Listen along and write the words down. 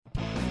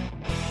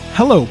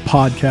Hello,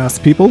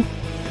 podcast people.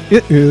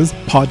 It is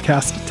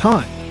podcast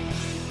time.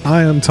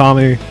 I am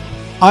Tommy.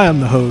 I am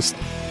the host.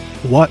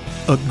 What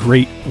a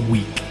great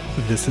week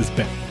this has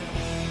been.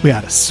 We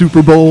had a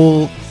Super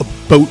Bowl, a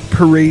boat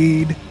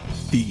parade,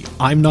 the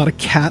I'm Not a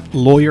Cat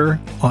lawyer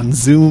on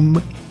Zoom,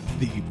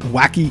 the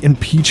wacky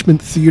impeachment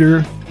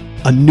theater.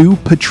 A new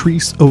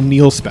Patrice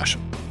O'Neal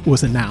special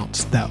was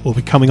announced that will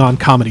be coming on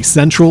Comedy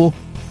Central,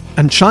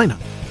 and China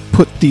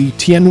put the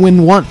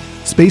Tianwen-1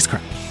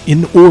 spacecraft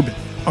in orbit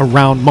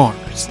around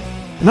Mars.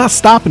 They're not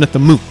stopping at the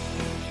moon.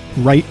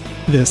 Write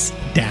this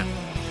down.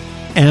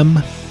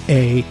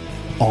 M-A-R-S.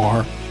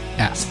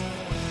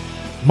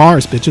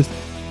 Mars, bitches.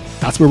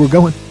 That's where we're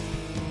going.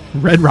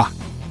 Red Rock.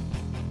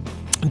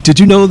 Did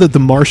you know that the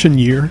Martian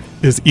year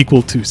is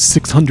equal to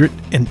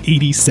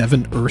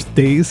 687 Earth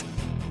days?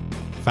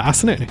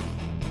 Fascinating.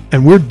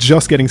 And we're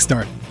just getting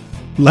started.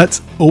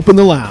 Let's open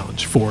the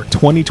lounge for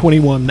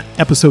 2021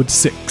 Episode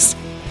 6.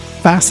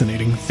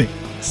 Fascinating Things.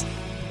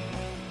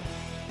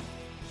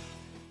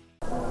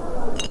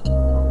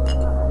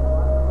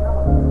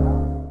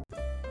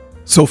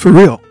 So for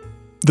real,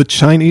 the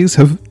Chinese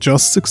have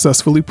just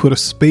successfully put a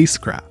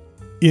spacecraft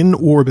in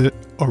orbit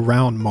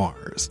around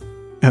Mars.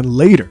 And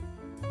later,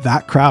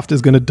 that craft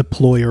is going to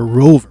deploy a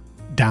rover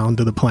down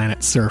to the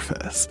planet's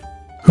surface.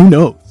 Who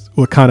knows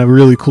what kind of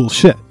really cool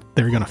shit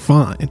they're going to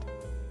find.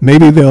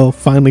 Maybe they'll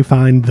finally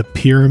find the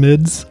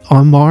pyramids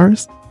on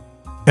Mars?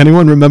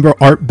 Anyone remember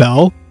Art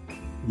Bell?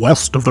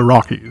 West of the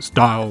Rockies,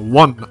 dial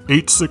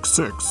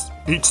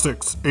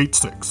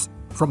 1-866-8686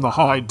 from the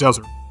high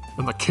desert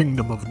in the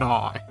kingdom of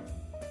Nye.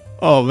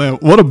 Oh man,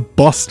 what a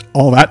bust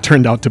all that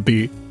turned out to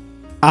be.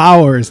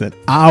 Hours and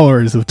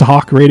hours of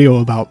talk radio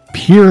about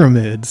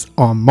pyramids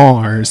on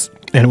Mars,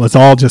 and it was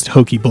all just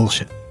hokey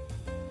bullshit.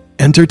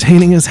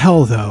 Entertaining as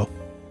hell, though.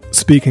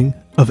 Speaking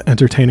of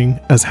entertaining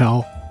as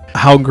hell,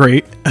 how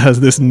great has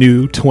this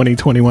new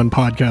 2021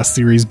 podcast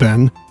series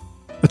been?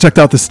 I checked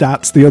out the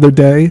stats the other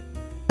day,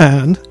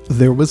 and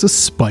there was a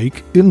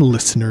spike in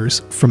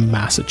listeners from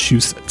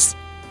Massachusetts.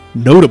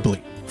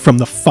 Notably, from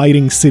the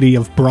fighting city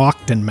of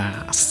Brockton,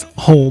 Mass.,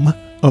 home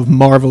of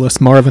marvelous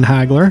Marvin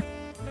Hagler.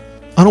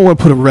 I don't want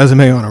to put a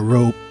resume on a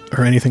rope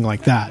or anything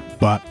like that,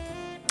 but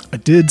I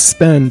did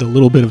spend a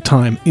little bit of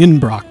time in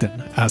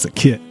Brockton as a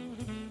kid.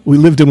 We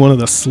lived in one of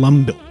the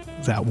slum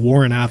buildings at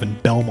Warren Ave in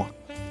Belmont.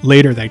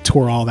 Later, they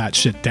tore all that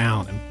shit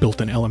down and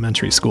built an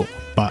elementary school.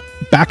 But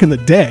back in the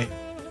day,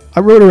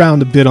 I rode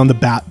around a bit on the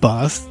Bat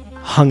Bus,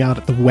 hung out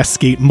at the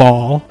Westgate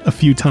Mall a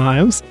few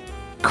times,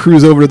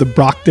 cruise over to the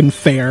Brockton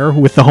Fair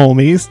with the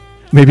homies,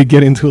 maybe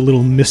get into a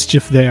little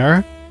mischief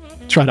there,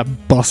 try to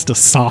bust a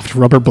soft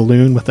rubber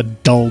balloon with a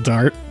dull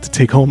dart to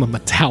take home a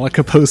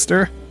Metallica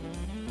poster.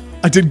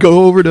 I did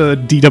go over to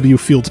DW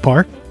Fields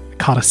Park,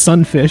 caught a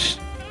sunfish,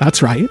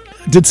 that's right,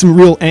 I did some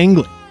real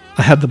angling.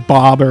 I had the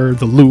bobber,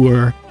 the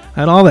lure, I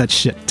had all that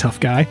shit,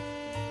 tough guy.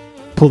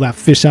 Pull that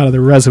fish out of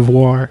the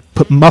reservoir,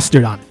 put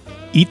mustard on it,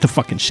 eat the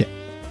fucking shit.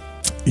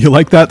 You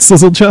like that,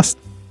 Sizzle Chest?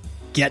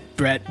 Get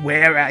Brett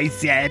where I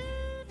said.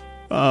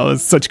 Oh, it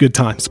was such good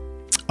times.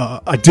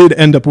 I did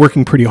end up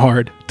working pretty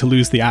hard to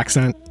lose the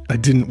accent. I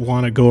didn't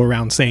want to go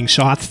around saying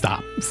shot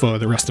stop for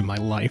the rest of my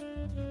life.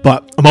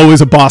 But I'm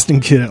always a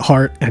Boston kid at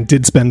heart and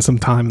did spend some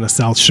time in the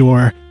South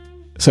Shore.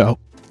 So,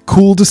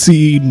 cool to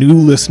see new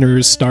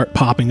listeners start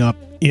popping up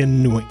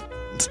in New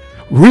England.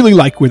 Really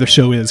like where the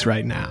show is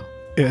right now.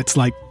 It's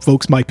like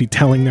folks might be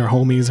telling their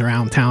homies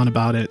around town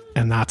about it,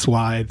 and that's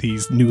why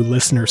these new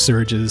listener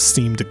surges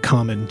seem to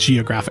come in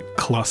geographic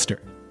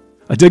cluster.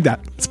 I dig that.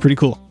 It's pretty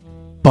cool.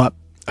 But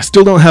I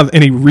still don't have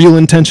any real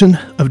intention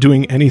of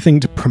doing anything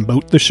to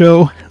promote the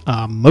show.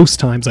 Most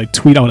times I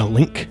tweet out a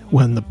link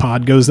when the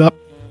pod goes up,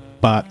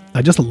 but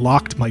I just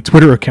locked my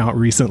Twitter account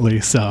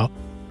recently, so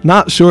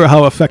not sure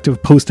how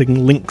effective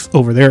posting links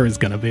over there is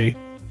going to be.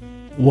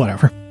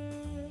 Whatever.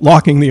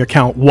 Locking the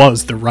account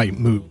was the right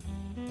move.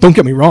 Don't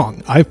get me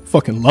wrong, I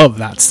fucking love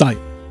that site.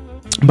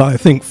 But I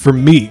think for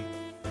me,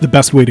 the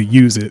best way to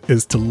use it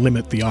is to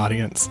limit the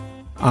audience.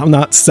 I'm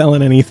not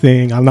selling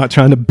anything, I'm not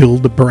trying to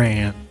build a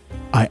brand.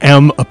 I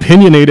am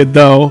opinionated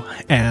though,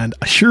 and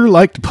I sure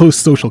like to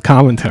post social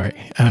commentary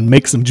and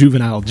make some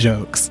juvenile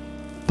jokes.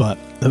 But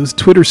those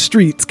Twitter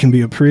streets can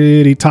be a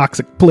pretty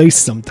toxic place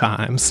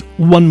sometimes.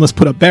 One must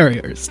put up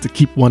barriers to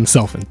keep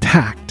oneself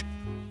intact.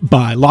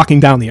 By locking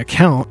down the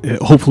account,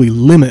 it hopefully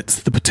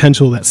limits the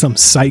potential that some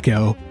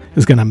psycho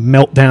is going to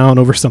melt down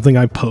over something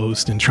I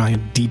post and try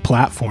and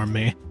deplatform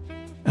me.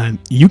 And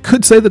you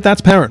could say that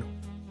that's paranoid,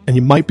 and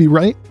you might be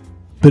right,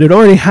 but it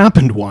already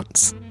happened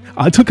once.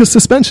 I took a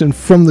suspension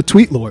from the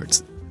tweet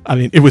lords. I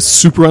mean, it was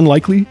super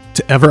unlikely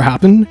to ever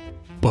happen,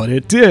 but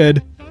it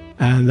did.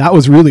 And that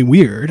was really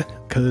weird,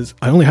 because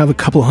I only have a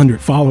couple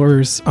hundred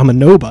followers. I'm a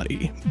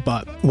nobody.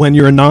 But when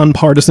you're a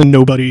nonpartisan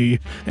nobody,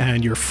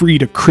 and you're free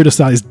to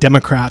criticize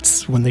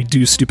Democrats when they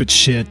do stupid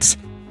shit,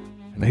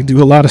 and they do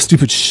a lot of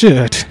stupid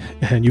shit,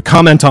 and you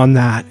comment on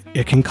that,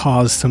 it can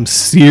cause some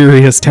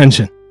serious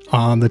tension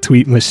on the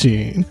tweet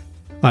machine.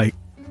 Like,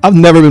 I've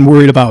never been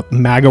worried about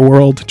MAGA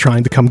World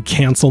trying to come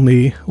cancel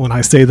me when I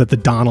say that the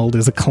Donald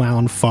is a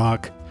clown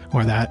fuck,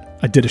 or that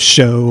I did a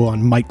show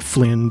on Mike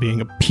Flynn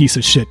being a piece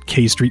of shit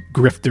K Street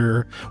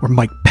grifter, or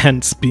Mike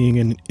Pence being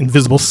an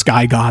invisible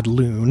sky god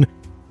loon.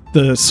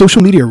 The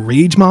social media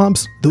rage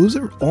mobs, those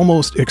are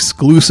almost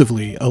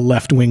exclusively a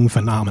left-wing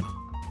phenomenon.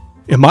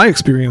 In my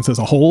experience as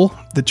a whole,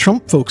 the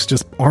Trump folks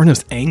just aren't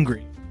as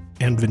angry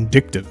and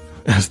vindictive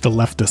as the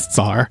leftists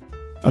are.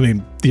 I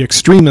mean, the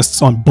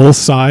extremists on both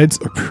sides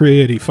are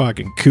pretty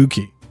fucking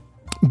kooky.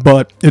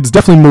 But it's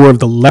definitely more of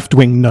the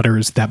left-wing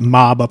nutters that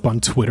mob up on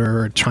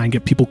Twitter or try and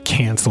get people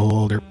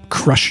canceled or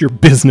crush your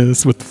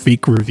business with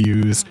fake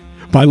reviews.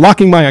 By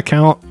locking my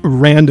account,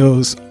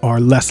 randos are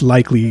less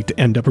likely to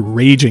end up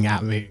raging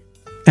at me.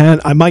 And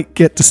I might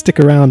get to stick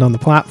around on the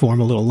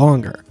platform a little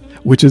longer,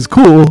 which is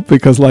cool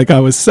because, like I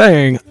was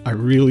saying, I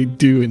really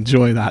do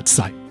enjoy that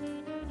site.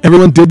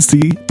 Everyone did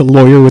see the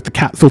lawyer with the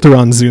cat filter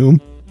on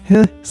Zoom.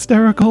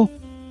 Hysterical.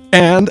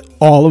 And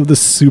all of the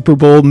Super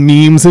Bowl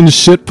memes and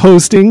shit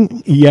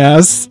posting.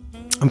 Yes,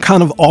 I'm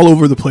kind of all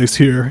over the place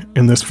here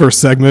in this first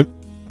segment,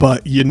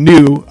 but you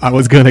knew I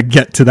was going to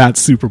get to that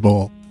Super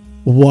Bowl.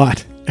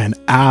 What an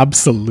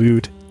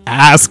absolute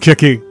ass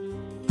kicking.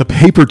 The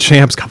paper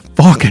champs got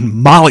fucking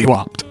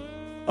mollywopped.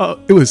 Oh,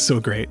 it was so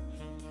great.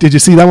 Did you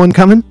see that one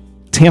coming?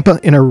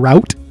 Tampa in a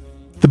rout?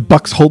 The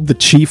Bucks hold the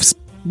Chiefs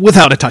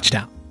without a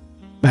touchdown.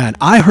 Man,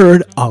 I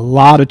heard a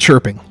lot of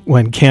chirping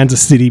when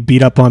Kansas City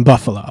beat up on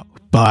Buffalo.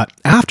 But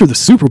after the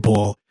Super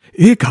Bowl,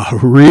 it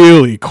got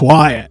really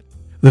quiet.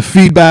 The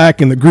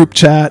feedback in the group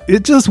chat,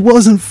 it just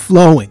wasn't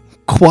flowing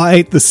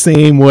quite the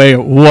same way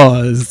it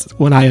was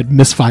when I had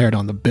misfired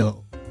on the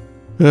Bills.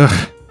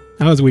 Ugh,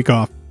 that was a week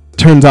off.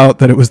 Turns out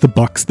that it was the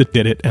Bucks that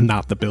did it and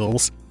not the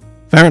Bills.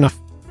 Fair enough.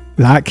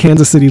 That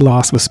Kansas City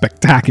loss was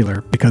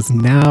spectacular because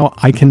now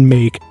I can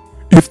make,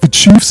 if the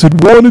Chiefs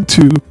had wanted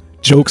to,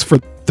 jokes for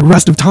the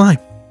rest of time.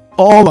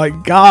 Oh my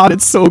god,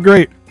 it's so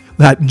great.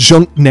 That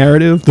junk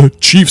narrative, the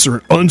Chiefs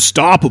are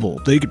unstoppable.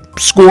 They can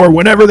score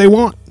whenever they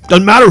want.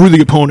 Doesn't matter who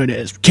the opponent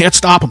is. Can't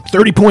stop them.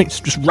 30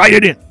 points. Just write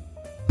it in.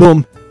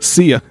 Boom.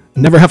 See ya.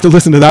 Never have to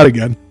listen to that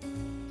again.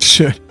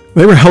 Shit.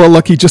 They were hella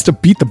lucky just to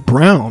beat the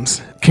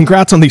Browns.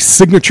 Congrats on the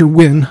signature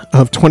win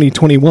of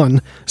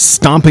 2021,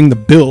 stomping the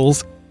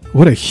Bills.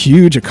 What a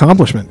huge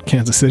accomplishment,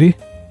 Kansas City.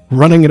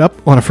 Running it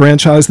up on a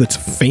franchise that's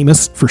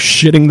famous for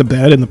shitting the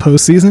bed in the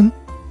postseason.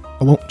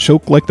 I won't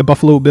choke like the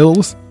Buffalo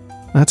Bills.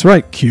 That's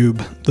right, Cube.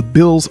 The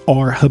Bills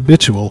are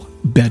habitual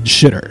bed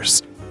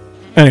shitters.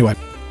 Anyway,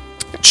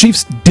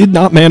 Chiefs did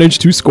not manage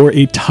to score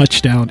a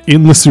touchdown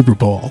in the Super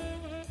Bowl,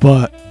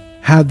 but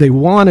had they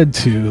wanted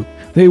to,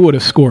 they would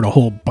have scored a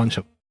whole bunch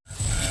of.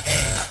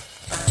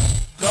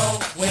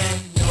 Going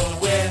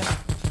nowhere,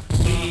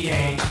 we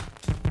ain't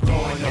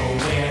going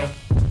nowhere.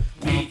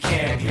 We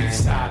can't even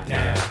stop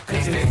now,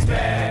 'cause it's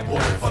bad boy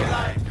for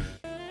life.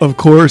 Of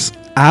course,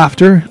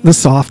 after the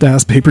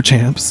soft-ass paper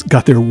champs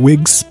got their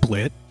wigs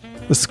split,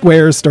 the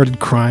squares started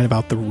crying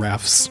about the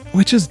refs,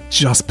 which is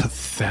just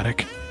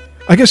pathetic.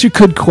 I guess you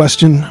could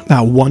question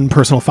that one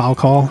personal foul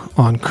call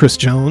on Chris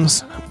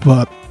Jones,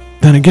 but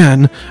then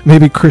again,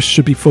 maybe Chris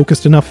should be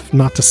focused enough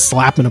not to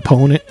slap an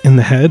opponent in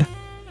the head.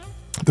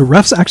 The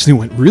refs actually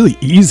went really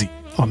easy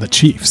on the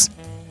Chiefs.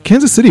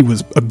 Kansas City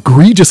was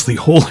egregiously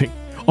holding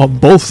on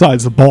both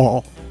sides of the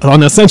ball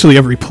on essentially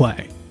every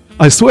play.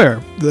 I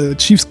swear, the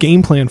Chiefs'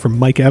 game plan for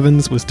Mike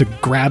Evans was to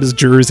grab his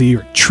jersey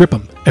or trip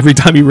him every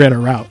time he ran a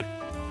route.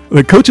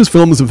 The coach's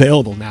film is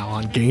available now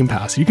on Game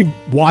Pass. You can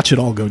watch it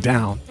all go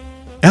down.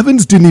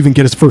 Evans didn't even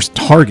get his first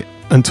target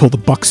until the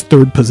Bucks'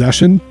 third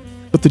possession,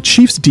 but the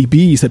Chiefs'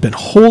 DBs had been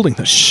holding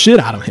the shit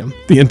out of him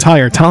the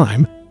entire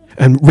time.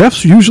 And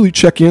refs usually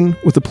check in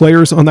with the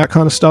players on that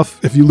kind of stuff.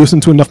 If you listen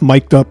to enough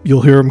mic'd up,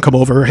 you'll hear him come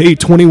over. Hey,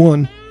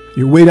 21,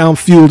 you're way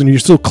downfield and you're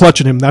still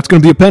clutching him. That's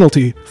going to be a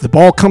penalty. If the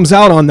ball comes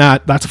out on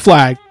that, that's a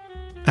flag.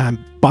 And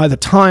by the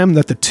time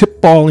that the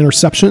tip ball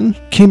interception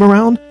came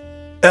around,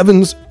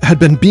 Evans had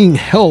been being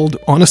held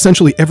on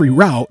essentially every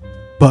route,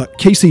 but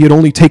Casey had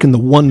only taken the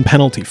one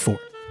penalty for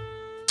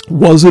it.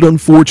 Was it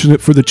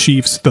unfortunate for the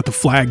Chiefs that the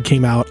flag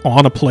came out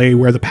on a play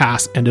where the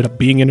pass ended up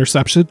being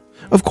intercepted?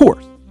 Of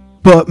course.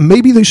 But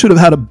maybe they should have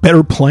had a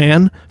better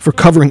plan for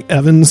covering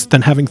Evans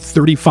than having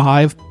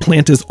 35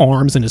 plant his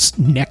arms in his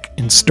neck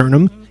and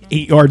sternum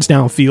 8 yards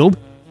downfield.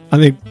 I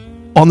mean,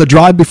 on the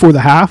drive before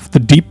the half, the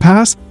deep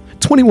pass,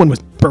 21 was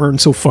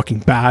burned so fucking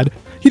bad.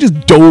 He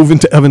just dove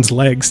into Evans'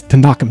 legs to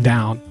knock him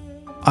down.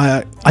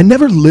 I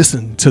never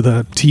listened to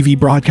the TV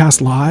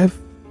broadcast live,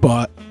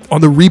 but on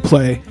the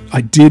replay,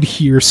 I did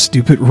hear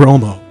stupid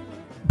Romo.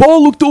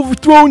 Ball looked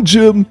overthrown,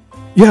 Jim.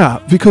 Yeah,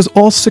 because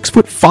all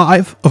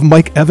 6'5" of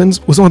Mike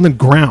Evans was on the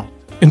ground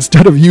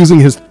instead of using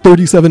his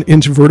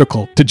 37-inch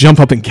vertical to jump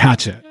up and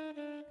catch it.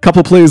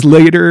 Couple plays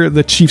later,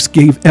 the Chiefs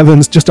gave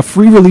Evans just a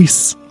free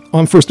release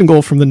on 1st and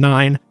goal from the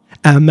 9,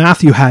 and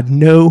Matthew had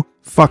no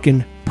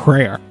fucking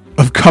prayer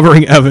of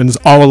covering Evans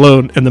all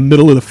alone in the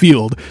middle of the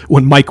field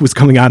when Mike was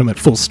coming at him at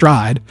full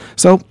stride,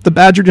 so the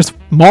Badger just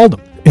mauled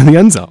him in the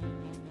end zone.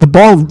 The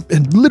ball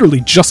had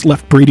literally just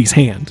left Brady's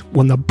hand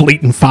when the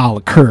blatant foul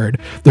occurred,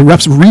 the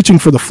refs reaching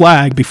for the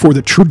flag before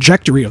the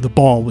trajectory of the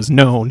ball was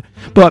known,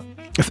 but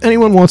If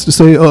anyone wants to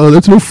say,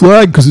 that's no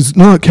flag because it's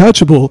not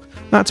catchable,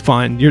 that's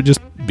fine. You're just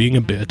being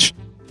a bitch.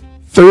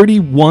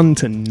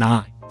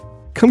 31-9.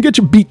 Come get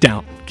your beat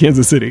down,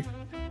 Kansas City.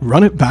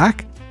 Run it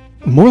back?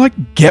 More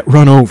like get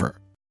run over.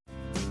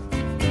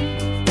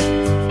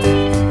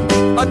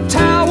 A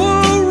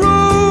tower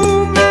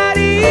room at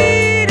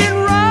Eden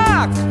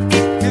Rock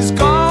is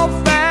golf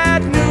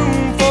at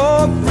noon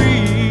for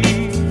free.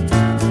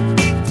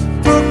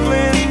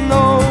 Brooklyn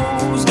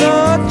knows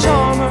the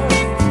charmer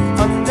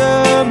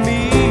under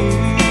me.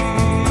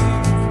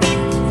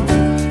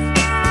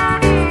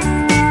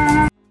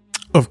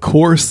 Of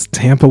course,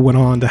 Tampa went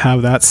on to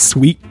have that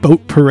sweet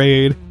boat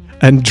parade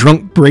and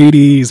drunk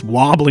Brady's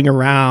wobbling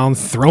around,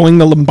 throwing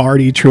the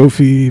Lombardi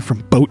trophy from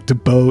boat to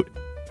boat.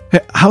 Hey,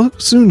 how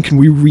soon can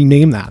we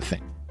rename that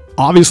thing?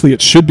 Obviously,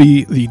 it should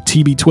be the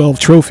TB12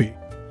 trophy.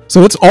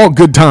 So it's all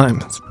good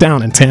times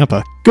down in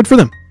Tampa. Good for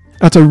them.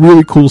 That's a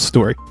really cool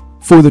story.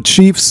 For the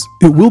Chiefs,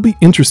 it will be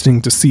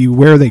interesting to see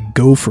where they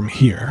go from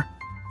here.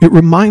 It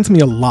reminds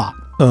me a lot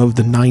of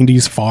the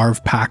 90s Favre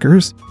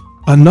Packers,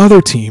 another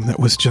team that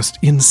was just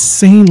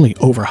insanely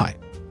overhyped.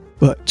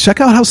 But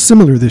check out how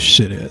similar this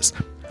shit is.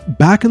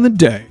 Back in the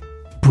day,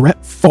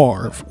 Brett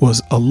Favre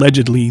was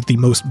allegedly the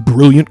most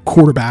brilliant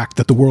quarterback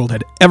that the world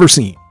had ever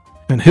seen,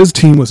 and his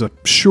team was a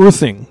sure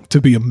thing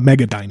to be a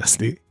mega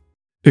dynasty.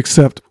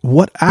 Except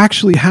what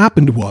actually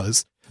happened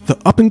was the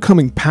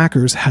up-and-coming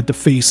Packers had to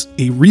face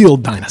a real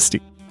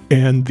dynasty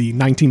in the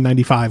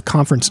 1995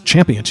 Conference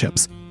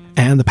Championships,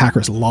 and the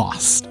Packers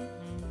lost.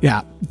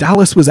 Yeah,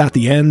 Dallas was at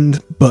the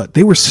end, but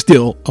they were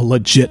still a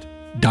legit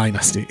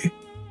dynasty.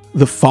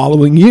 The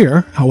following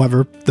year,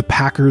 however, the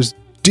Packers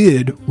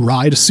did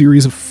ride a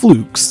series of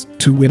flukes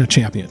to win a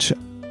championship.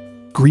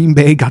 Green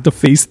Bay got to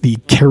face the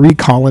Kerry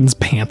Collins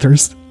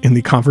Panthers in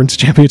the conference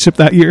championship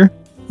that year.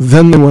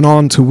 Then they went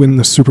on to win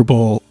the Super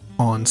Bowl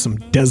on some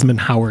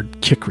Desmond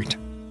Howard kick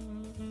return.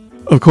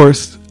 Of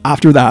course,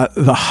 after that,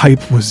 the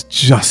hype was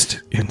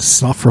just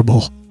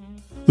insufferable.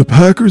 The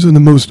Packers are the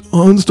most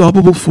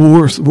unstoppable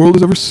force the world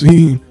has ever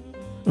seen.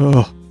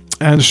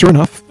 And sure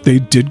enough, they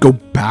did go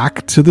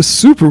back to the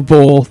Super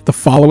Bowl the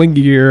following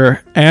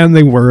year, and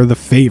they were the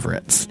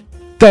favorites.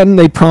 Then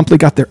they promptly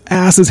got their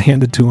asses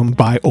handed to them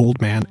by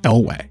old man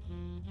Elway.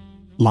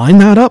 Line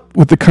that up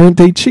with the current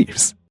day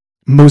Chiefs.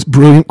 Most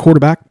brilliant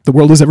quarterback the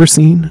world has ever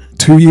seen.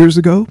 2 years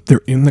ago,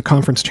 they're in the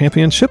conference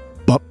championship,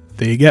 but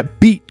they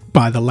get beat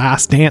by the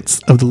last dance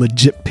of the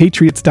legit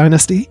Patriots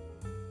dynasty.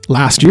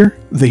 Last year,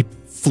 they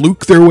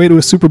fluke their way to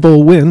a Super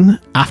Bowl win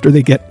after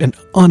they get an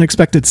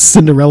unexpected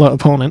Cinderella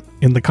opponent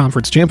in the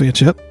conference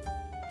championship.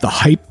 The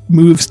hype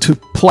moves to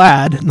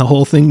plaid and the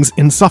whole thing's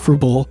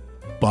insufferable,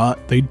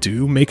 but they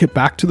do make it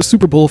back to the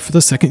Super Bowl for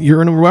the second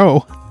year in a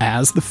row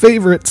as the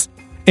favorites,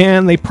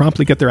 and they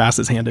promptly get their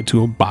asses handed to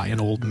them by an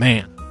old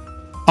man.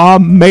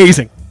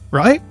 Amazing,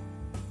 right?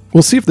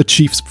 We'll see if the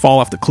Chiefs fall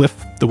off the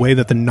cliff the way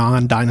that the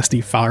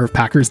non-dynasty Favre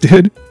Packers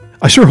did.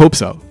 I sure hope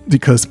so,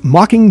 because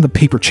mocking the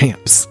paper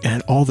champs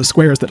and all the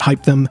squares that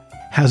hype them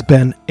has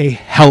been a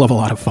hell of a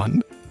lot of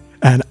fun.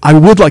 And I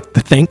would like to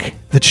thank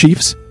the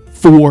Chiefs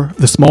for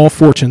the small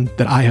fortune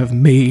that I have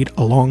made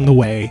along the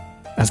way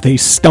as they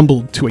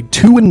stumbled to a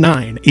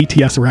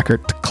 2-9 ATS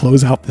record to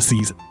close out the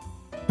season.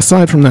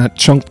 Aside from that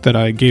chunk that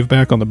I gave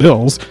back on the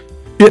Bills,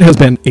 it has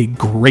been a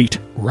great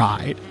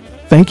ride.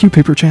 Thank you,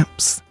 paper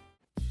champs.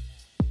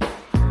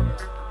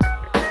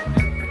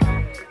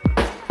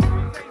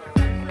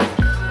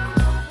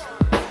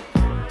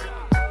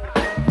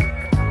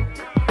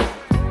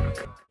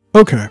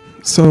 Okay,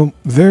 so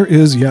there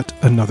is yet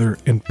another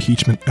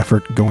impeachment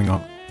effort going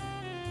on.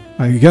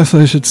 I guess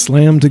I should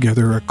slam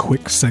together a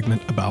quick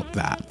segment about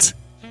that.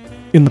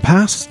 In the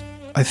past,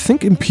 I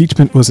think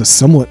impeachment was a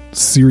somewhat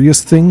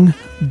serious thing,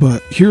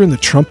 but here in the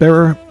Trump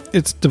era,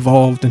 it's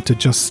devolved into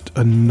just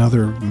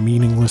another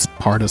meaningless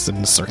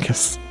partisan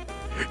circus.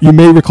 You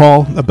may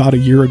recall about a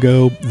year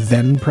ago,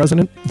 then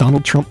President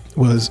Donald Trump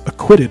was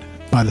acquitted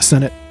by the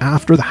Senate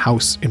after the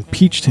House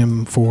impeached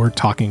him for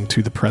talking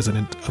to the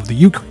president of the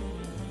Ukraine.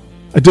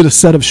 I did a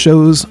set of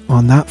shows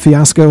on that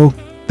fiasco.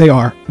 They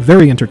are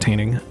very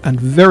entertaining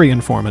and very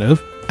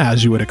informative,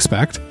 as you would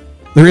expect.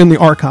 They're in the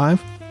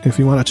archive, if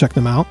you want to check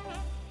them out.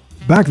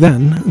 Back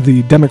then,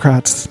 the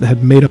Democrats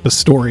had made up a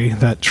story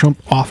that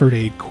Trump offered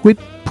a quid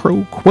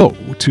pro quo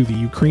to the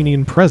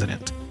Ukrainian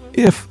president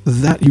if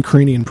that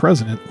Ukrainian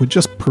president would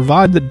just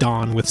provide the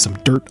Don with some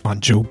dirt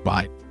on Joe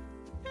Biden.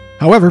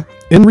 However,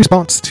 in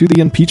response to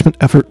the impeachment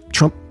effort,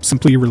 Trump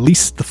simply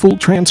released the full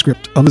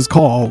transcript of his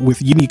call with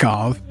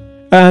Yanikov,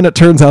 and it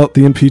turns out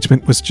the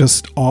impeachment was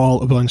just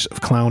all a bunch of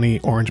clowny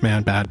orange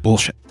man bad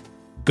bullshit.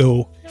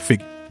 Go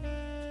figure.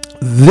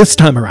 This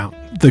time around,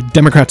 the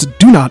Democrats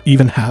do not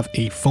even have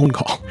a phone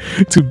call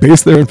to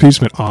base their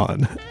impeachment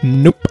on.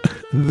 Nope.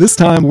 This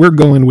time we're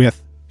going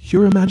with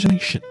pure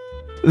imagination.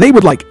 They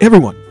would like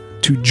everyone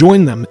to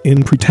join them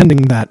in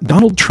pretending that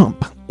Donald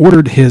Trump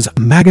ordered his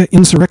MAGA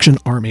insurrection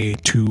army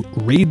to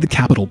raid the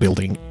Capitol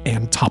building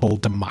and topple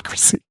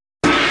democracy.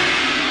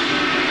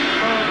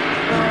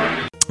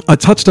 I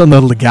touched on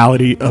the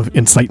legality of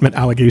incitement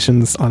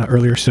allegations on an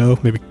earlier show,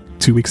 maybe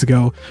 2 weeks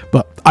ago,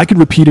 but I could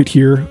repeat it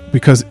here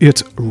because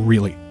it's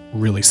really,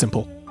 really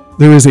simple.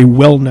 There is a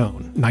well-known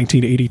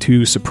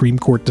 1982 Supreme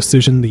Court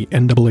decision, the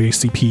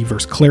NAACP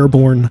versus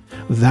Claiborne.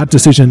 That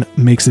decision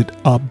makes it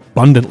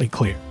abundantly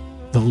clear.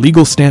 The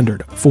legal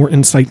standard for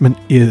incitement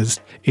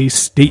is a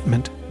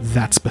statement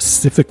that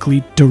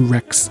specifically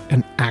directs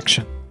an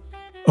action.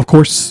 Of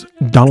course,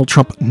 Donald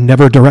Trump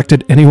never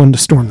directed anyone to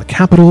storm the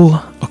Capitol.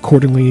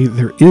 Accordingly,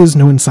 there is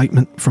no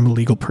incitement from a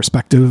legal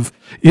perspective.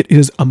 It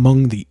is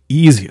among the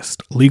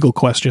easiest legal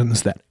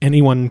questions that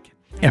anyone can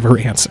ever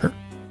answer.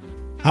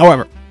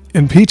 However,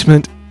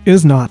 impeachment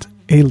is not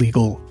a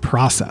legal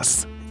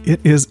process. It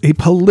is a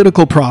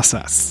political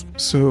process.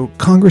 So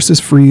Congress is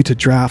free to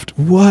draft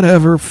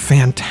whatever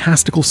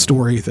fantastical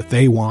story that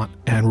they want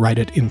and write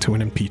it into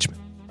an impeachment.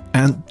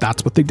 And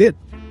that's what they did.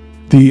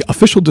 The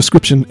official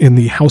description in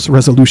the House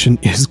resolution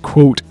is,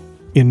 quote,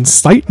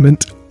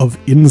 incitement of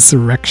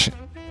insurrection,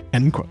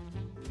 end quote.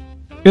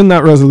 In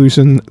that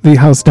resolution, the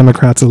House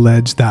Democrats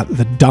allege that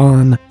the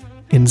Don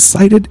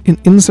incited an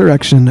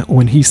insurrection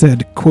when he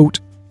said, quote,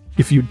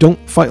 if you don't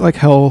fight like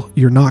hell,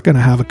 you're not going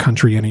to have a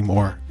country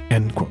anymore,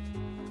 end quote.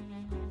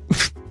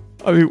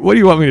 I mean, what do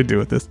you want me to do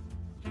with this?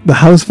 The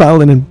House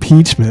filed an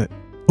impeachment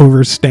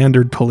over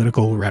standard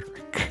political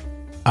rhetoric.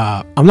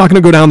 I'm not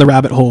going to go down the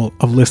rabbit hole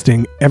of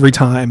listing every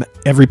time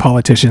every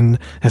politician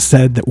has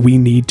said that we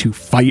need to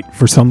fight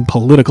for some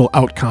political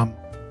outcome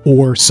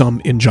or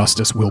some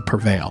injustice will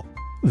prevail.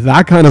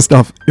 That kind of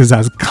stuff is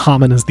as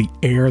common as the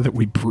air that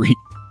we breathe.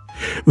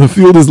 The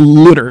field is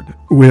littered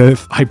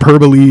with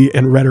hyperbole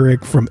and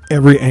rhetoric from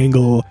every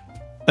angle.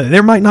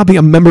 There might not be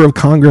a member of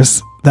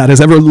Congress that has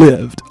ever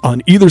lived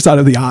on either side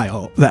of the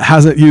aisle that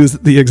hasn't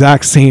used the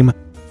exact same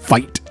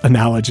fight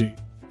analogy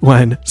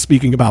when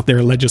speaking about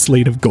their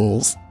legislative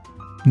goals.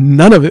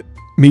 None of it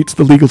meets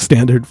the legal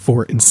standard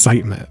for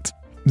incitement.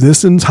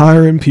 This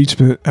entire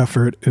impeachment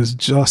effort is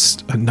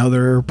just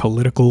another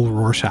political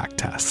Rorschach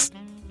test.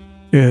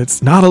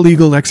 It's not a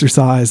legal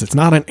exercise, it's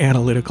not an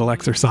analytical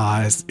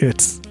exercise,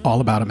 it's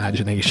all about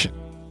imagination.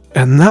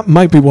 And that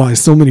might be why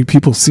so many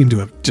people seem to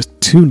have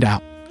just tuned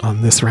out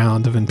on this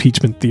round of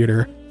impeachment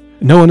theater.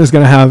 No one is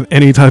going to have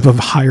any type of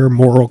higher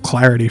moral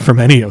clarity from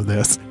any of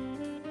this.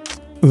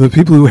 The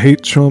people who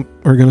hate Trump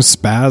are going to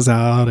spaz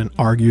out and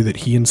argue that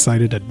he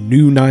incited a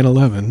new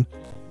 9/11.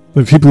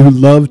 The people who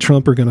love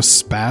Trump are going to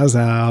spaz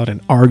out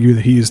and argue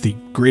that he is the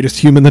greatest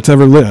human that's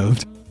ever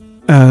lived.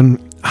 And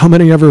how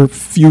many ever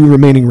few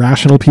remaining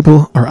rational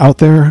people are out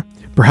there?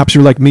 Perhaps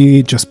you're like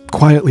me, just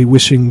quietly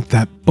wishing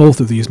that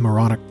both of these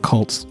moronic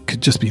cults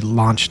could just be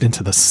launched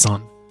into the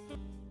sun.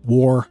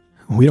 War.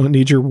 We don't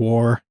need your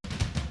war.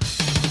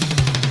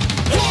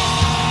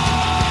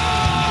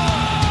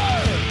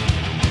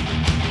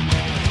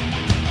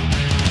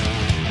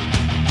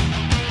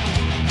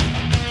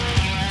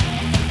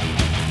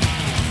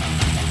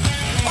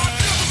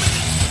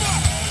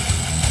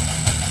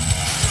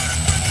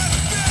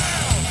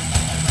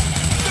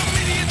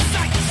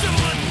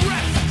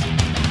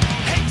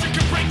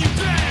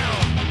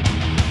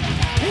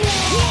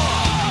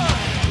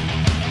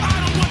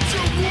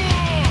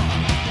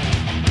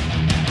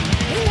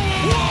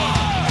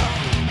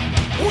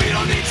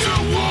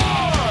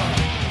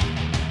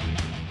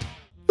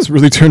 It's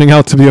really turning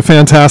out to be a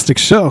fantastic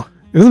show,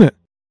 isn't it?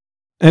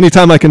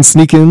 Anytime I can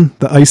sneak in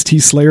the Ice-T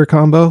Slayer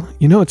combo,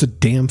 you know it's a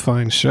damn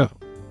fine show.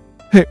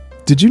 Hey,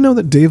 did you know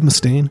that Dave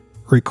Mustaine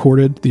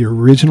recorded the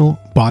original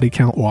Body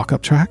Count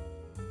walk-up track?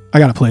 I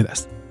gotta play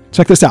this.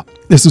 Check this out.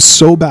 This is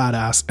so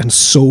badass and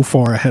so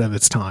far ahead of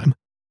its time.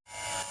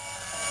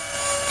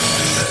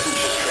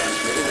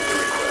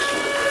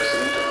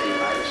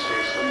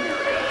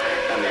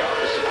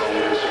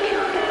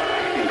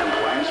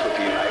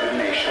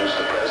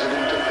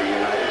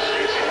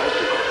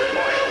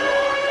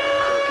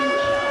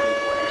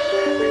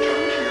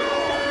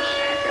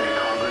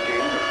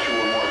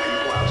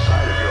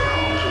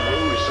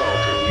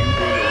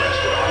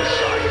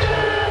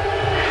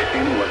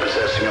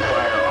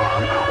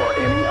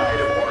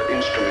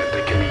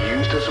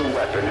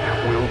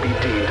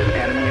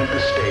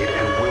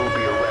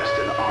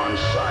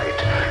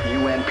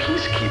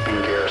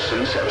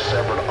 Have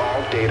severed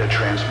all data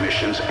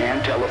transmissions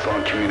and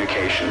telephone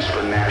communications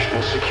for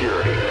national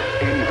security.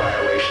 Any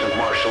violation of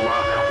martial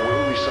law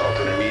will result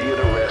in immediate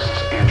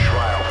arrests and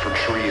trial for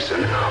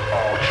treason.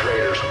 All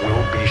traitors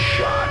will be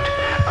shot.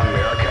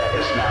 America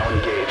is now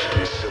engaged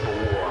in civil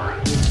war.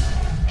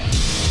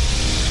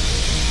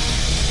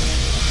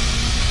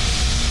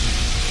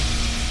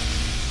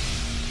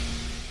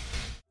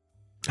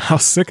 How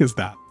sick is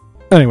that?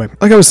 Anyway,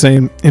 like I was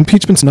saying,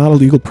 impeachment's not a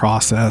legal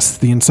process.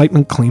 The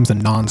incitement claim's a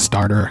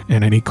non-starter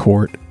in any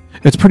court.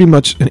 It's pretty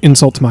much an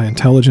insult to my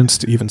intelligence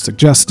to even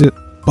suggest it,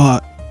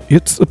 but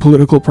it's a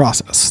political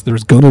process.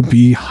 There's gonna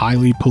be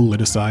highly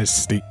politicized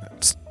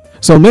statements.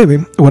 So maybe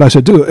what I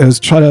should do is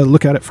try to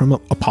look at it from a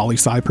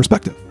poli-sci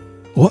perspective.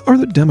 What are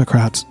the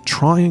Democrats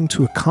trying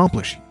to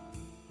accomplish?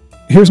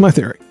 Here's my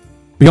theory.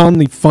 Beyond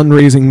the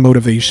fundraising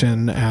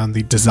motivation and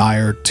the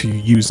desire to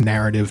use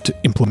narrative to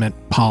implement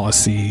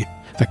policy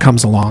that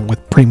comes along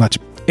with pretty much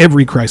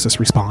every crisis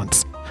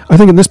response, I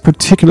think in this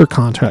particular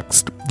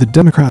context, the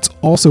Democrats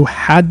also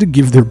had to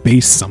give their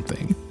base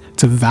something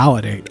to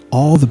validate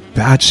all the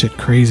batshit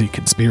crazy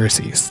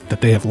conspiracies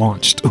that they have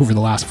launched over the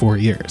last 4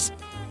 years.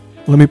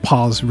 Let me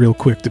pause real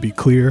quick to be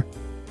clear.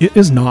 It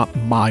is not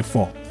my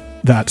fault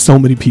that so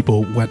many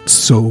people went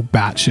so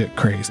batshit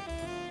crazy.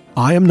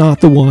 I am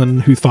not the one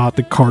who thought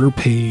that Carter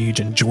Page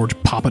and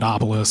George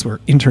Papadopoulos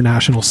were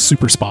international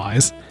super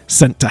spies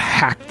sent to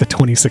hack the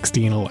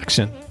 2016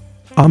 election.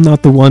 I'm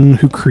not the one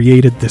who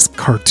created this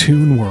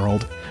cartoon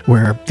world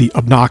where the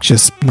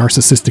obnoxious,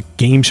 narcissistic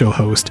game show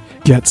host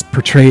gets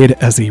portrayed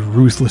as a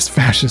ruthless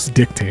fascist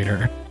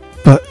dictator.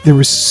 But there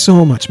was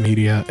so much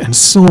media and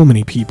so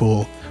many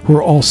people who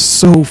are all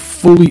so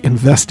fully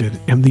invested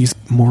in these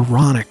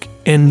moronic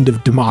end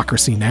of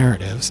democracy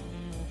narratives.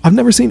 I've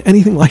never seen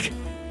anything like it.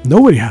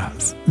 Nobody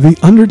has. The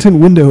Underton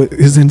window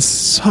is in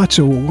such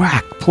a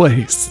whack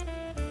place.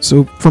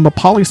 So from a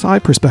poli-sci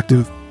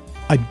perspective,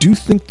 I do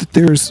think that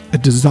there's a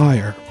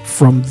desire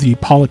from the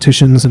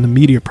politicians and the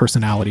media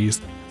personalities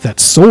that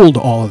sold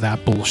all of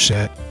that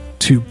bullshit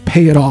to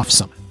pay it off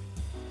somehow.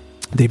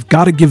 They've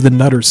got to give the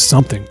nutters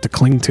something to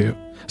cling to,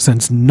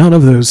 since none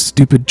of those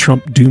stupid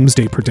Trump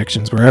doomsday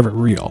predictions were ever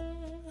real.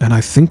 And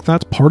I think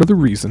that's part of the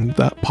reason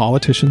that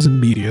politicians and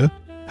media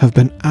have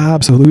been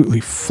absolutely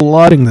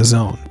flooding the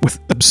zone with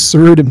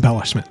absurd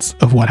embellishments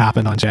of what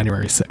happened on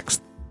January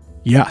 6th.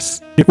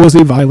 Yes, it was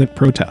a violent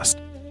protest.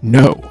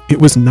 No, it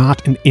was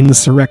not an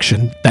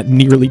insurrection that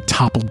nearly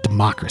toppled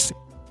democracy.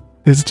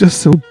 It's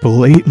just so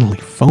blatantly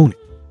phony.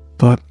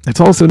 But it's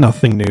also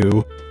nothing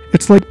new.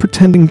 It's like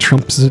pretending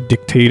Trump's a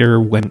dictator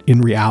when in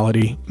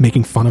reality,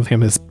 making fun of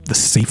him is the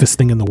safest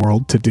thing in the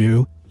world to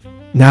do.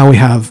 Now we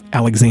have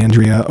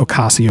Alexandria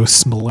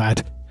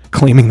Ocasio-Smollett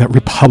claiming that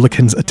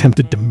Republicans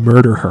attempted to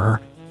murder her.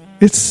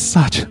 It's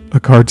such a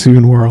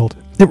cartoon world.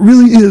 It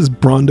really is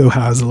Brondo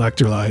has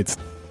electrolytes.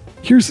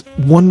 Here's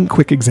one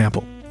quick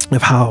example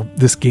of how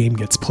this game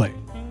gets played.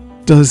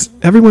 Does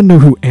everyone know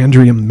who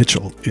Andrea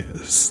Mitchell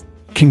is?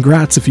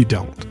 Congrats if you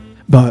don't.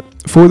 But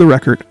for the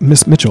record,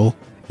 Miss Mitchell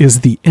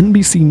is the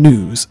NBC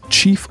News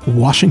chief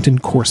Washington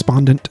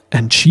correspondent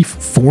and chief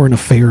foreign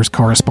affairs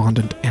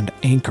correspondent and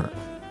anchor.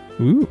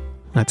 Ooh,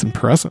 that's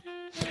impressive.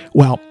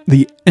 Well,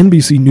 the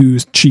NBC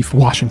News chief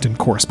Washington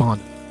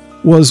correspondent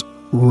was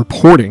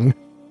reporting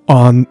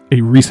on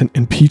a recent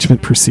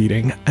impeachment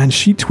proceeding, and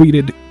she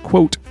tweeted,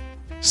 quote,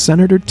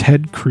 "Senator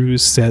Ted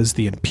Cruz says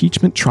the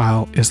impeachment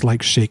trial is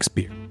like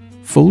Shakespeare,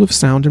 full of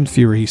sound and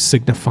fury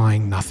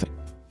signifying nothing.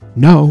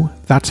 No,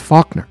 that's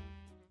Faulkner."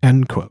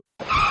 End quote.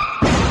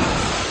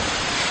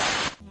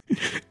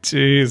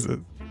 Jesus.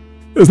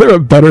 Is there a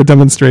better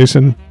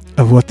demonstration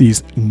of what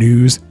these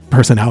news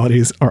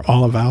personalities are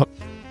all about?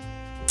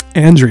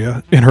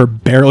 Andrea, in her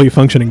barely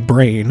functioning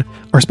brain,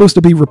 are supposed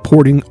to be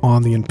reporting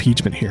on the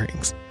impeachment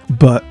hearings.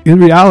 But in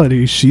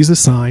reality, she's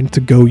assigned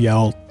to go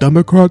yell,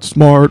 "Democrat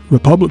smart,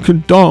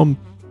 Republican dumb,"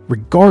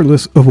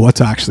 regardless of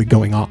what's actually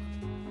going on.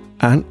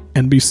 And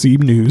NBC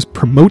News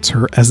promotes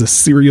her as a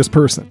serious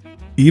person,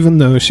 even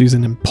though she's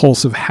an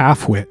impulsive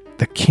half-wit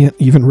that can't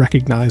even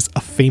recognize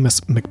a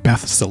famous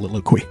Macbeth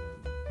soliloquy.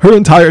 Her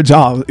entire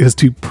job is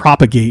to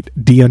propagate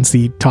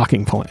DNC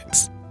talking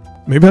points.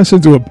 Maybe I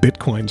should do a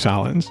Bitcoin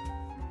challenge.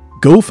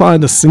 Go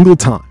find a single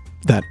time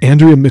that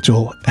Andrea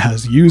Mitchell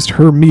has used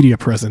her media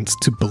presence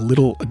to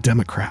belittle a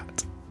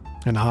Democrat.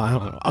 And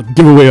I'll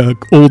give away an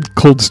old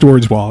cold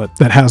storage wallet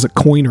that has a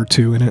coin or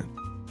two in it.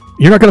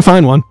 You're not going to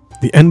find one.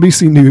 The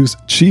NBC News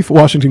chief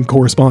Washington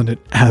correspondent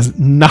has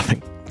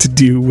nothing to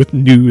do with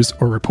news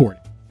or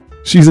reporting.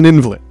 She's an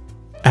invalid,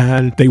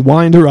 and they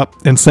wind her up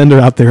and send her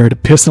out there to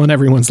piss on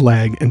everyone's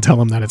leg and tell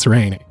them that it's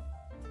raining.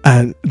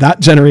 And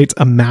that generates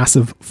a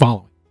massive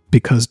following,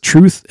 because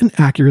truth and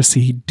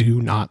accuracy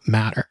do not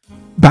matter.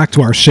 Back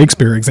to our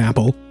Shakespeare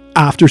example,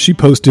 after she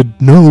posted,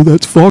 "No,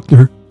 that's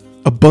Faulkner,"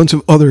 a bunch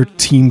of other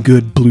Team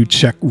Good blue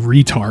check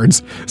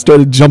retards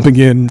started jumping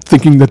in,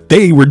 thinking that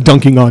they were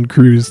dunking on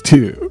Cruz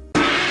too.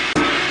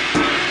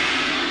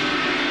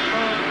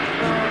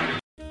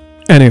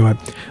 Anyway,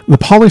 the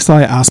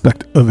poli-sci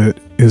aspect of it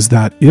is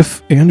that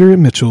if Andrea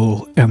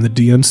Mitchell and the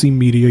DNC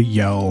media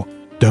yell,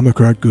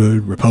 "Democrat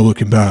good,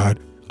 Republican bad,"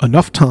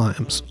 enough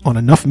times on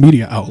enough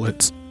media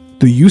outlets,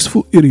 the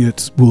useful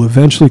idiots will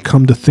eventually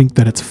come to think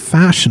that it's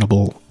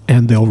fashionable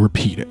and they'll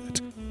repeat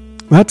it.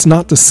 That's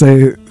not to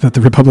say that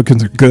the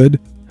Republicans are good,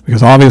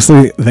 because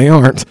obviously they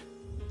aren't,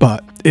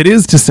 but it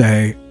is to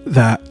say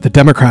that the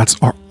Democrats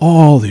are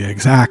all the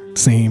exact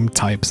same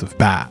types of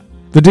bad.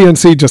 The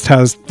DNC just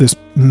has this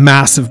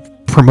massive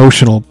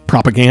promotional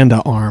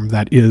propaganda arm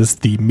that is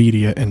the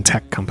media and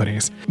tech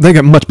companies. They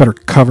get much better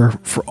cover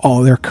for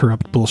all their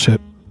corrupt bullshit.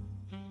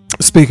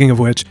 Speaking of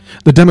which,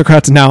 the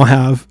Democrats now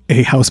have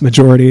a House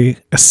majority,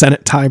 a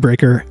Senate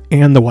tiebreaker,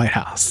 and the White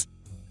House.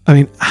 I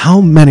mean, how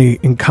many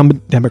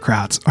incumbent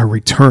Democrats are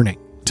returning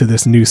to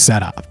this new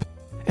setup?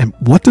 And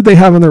what did they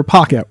have in their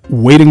pocket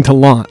waiting to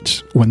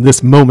launch when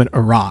this moment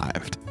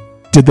arrived?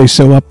 Did they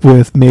show up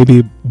with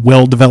maybe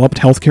well-developed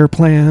healthcare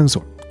plans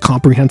or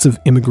comprehensive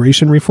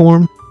immigration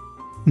reform?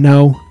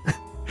 No.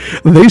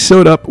 They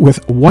showed up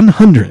with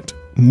 100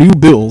 new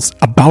bills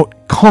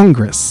about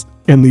Congress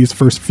in these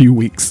first few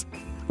weeks.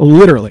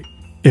 Literally,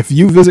 if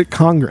you visit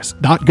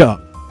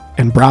congress.gov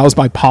and browse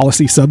by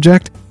policy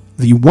subject,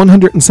 the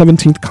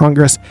 117th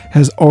Congress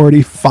has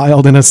already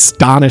filed an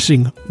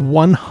astonishing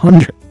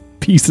 100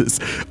 pieces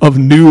of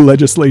new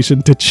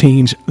legislation to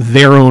change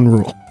their own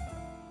rule.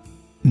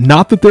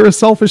 Not that they're a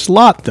selfish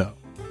lot, though.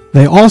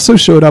 They also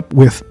showed up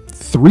with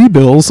 3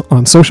 bills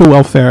on social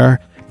welfare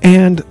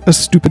and a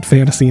stupid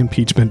fantasy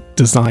impeachment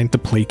designed to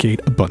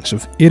placate a bunch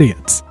of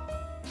idiots.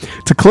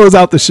 To close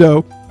out the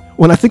show,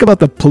 when I think about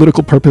the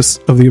political purpose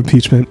of the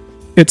impeachment,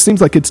 it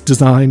seems like it's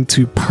designed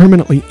to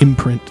permanently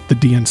imprint the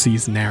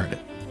DNC's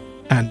narrative.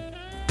 And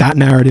that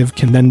narrative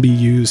can then be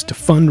used to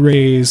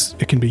fundraise,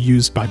 it can be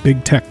used by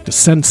big tech to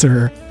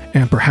censor,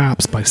 and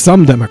perhaps by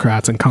some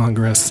Democrats in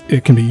Congress,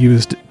 it can be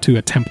used to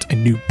attempt a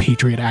new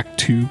Patriot Act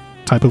 2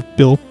 type of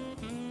bill.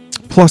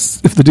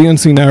 Plus, if the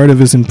DNC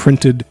narrative is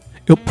imprinted,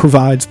 it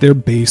provides their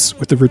base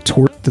with a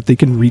retort that they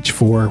can reach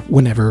for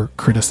whenever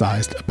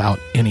criticized about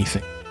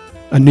anything.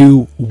 A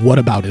new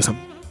whataboutism.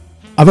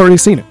 I've already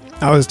seen it.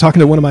 I was talking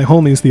to one of my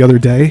homies the other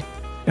day,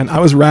 and I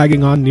was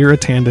ragging on Neera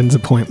Tanden's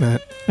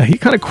appointment, and he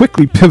kind of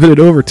quickly pivoted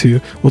over to,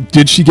 well,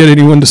 did she get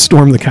anyone to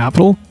storm the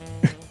Capitol?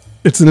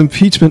 It's an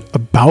impeachment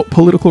about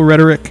political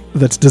rhetoric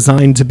that's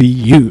designed to be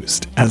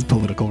used as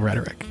political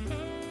rhetoric.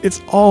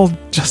 It's all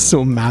just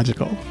so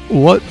magical.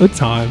 What a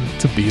time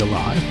to be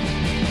alive.